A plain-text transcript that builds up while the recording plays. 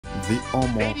the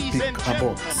Omo Ladies Pick and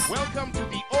gentlemen, Box. welcome to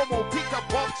the Omo Pick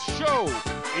Box show.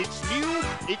 It's new,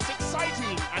 it's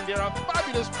exciting, and there are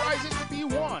fabulous prizes to be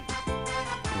won.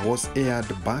 Was aired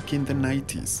back in the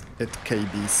 90s at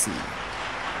KBC.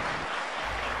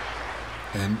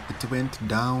 And it went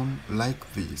down like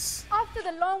this. After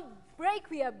the long break,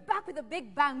 we are back with a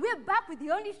big bang. We're back with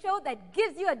the only show that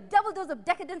gives you a double dose of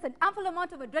decadence, an ample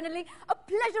amount of adrenaline, a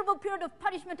pleasurable period of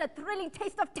punishment, a thrilling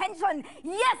taste of tension.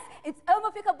 Yes, it's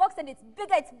Omo Pick Box, and it's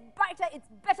bigger, it's brighter, it's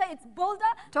better, it's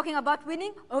bolder. Talking about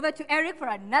winning, over to Eric for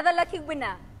another lucky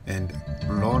winner. And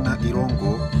Lorna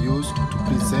Irungu used to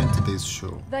present this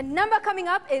show. The number coming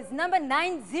up is number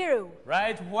 90.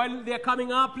 Right, while they're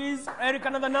coming up, please, Eric,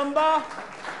 another number.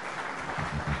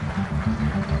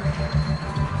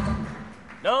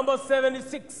 Number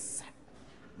 76.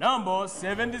 Number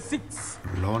 76.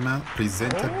 Lorna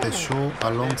presented the show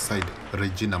alongside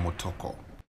Regina Motoko.